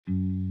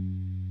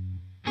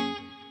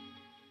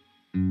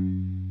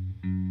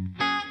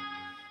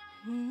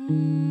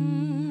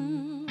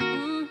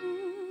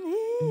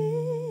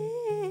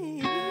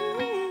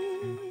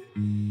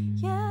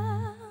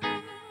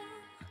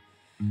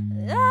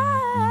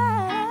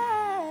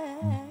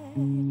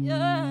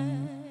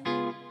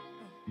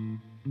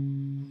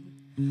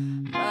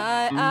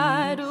My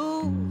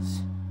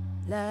idols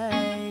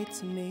lie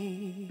to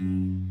me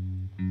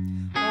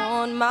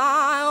on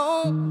my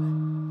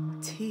own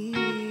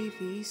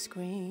TV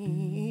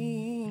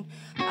screen.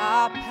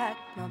 I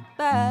packed my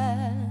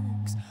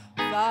bags,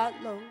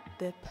 followed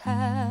their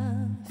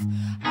path.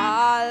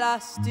 I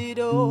lost it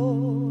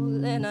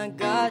all and I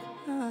got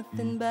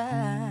nothing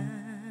back.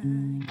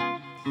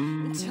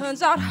 It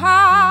turns out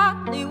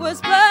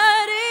Hollywood's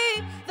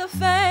bloody, the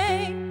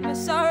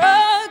famous are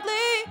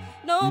ugly.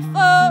 No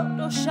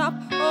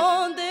Photoshop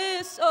on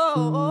this,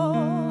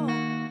 oh.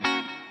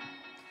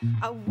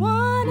 I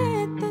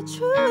wanted the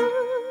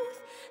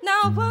truth,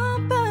 now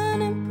I'm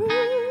burning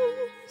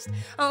bruised.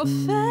 I'm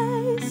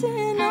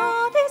facing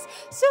all these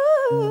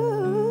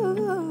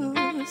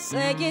suits,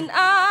 saying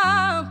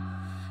I'm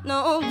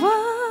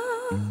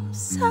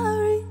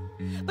sorry,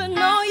 but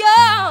no,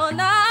 you're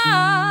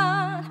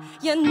not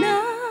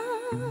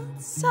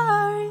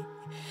sorry.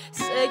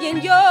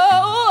 Saying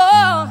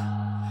you're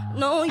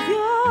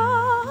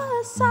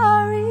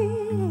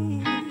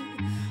sorry,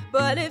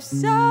 but if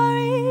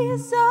sorry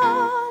is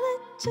all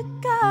that you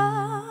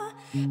got,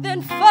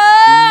 then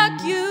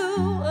fuck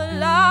you a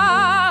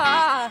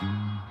lot.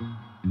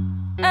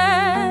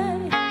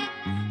 Hey,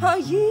 oh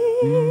yeah,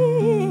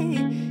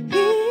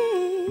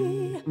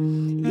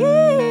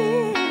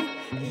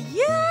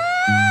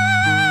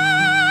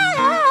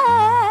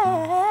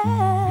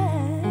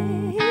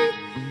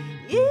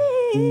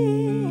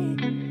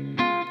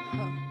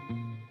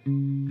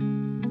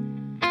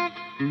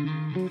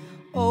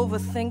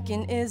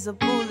 Overthinking is a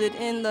bullet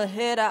in the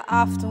head. I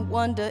often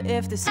wonder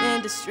if this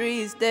industry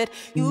is dead.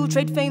 You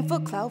trade fame for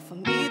clout. For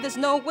me, there's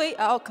no way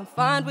out.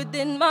 Confined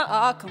within my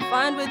art,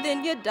 confined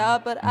within your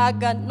doubt. But I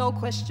got no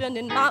question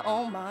in my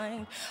own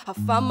mind. I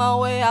found my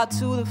way out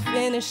to the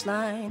finish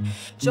line.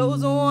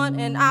 Chosen one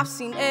and I've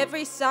seen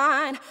every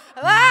sign.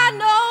 I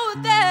know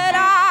that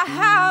I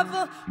have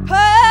a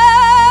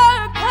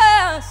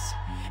purpose,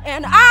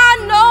 and I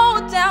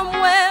know damn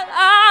well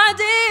I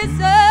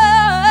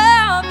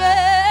deserve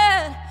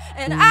it.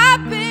 And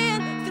I've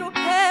been through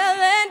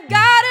hell and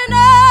God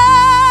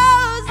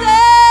knows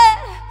it.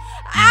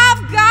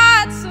 I've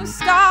got some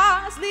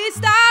scars, at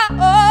least I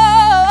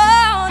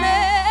own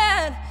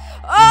it.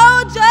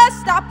 Oh, just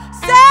stop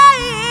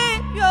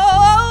saying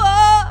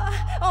you're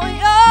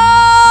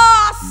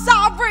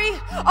sorry.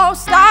 Oh,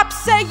 stop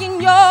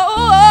saying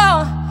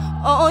you're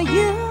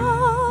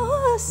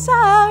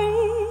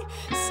sorry.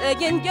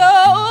 Saying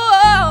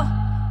you're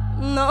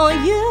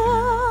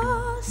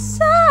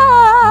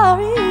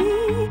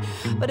sorry.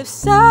 But if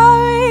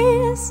sorry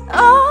is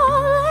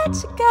all that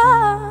you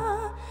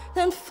got,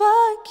 then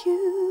fuck you.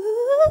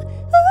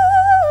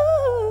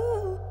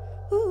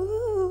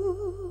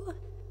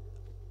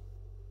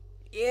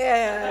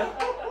 Yeah.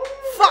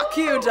 Fuck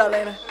you,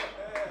 darling.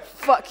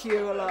 Fuck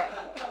you a lot.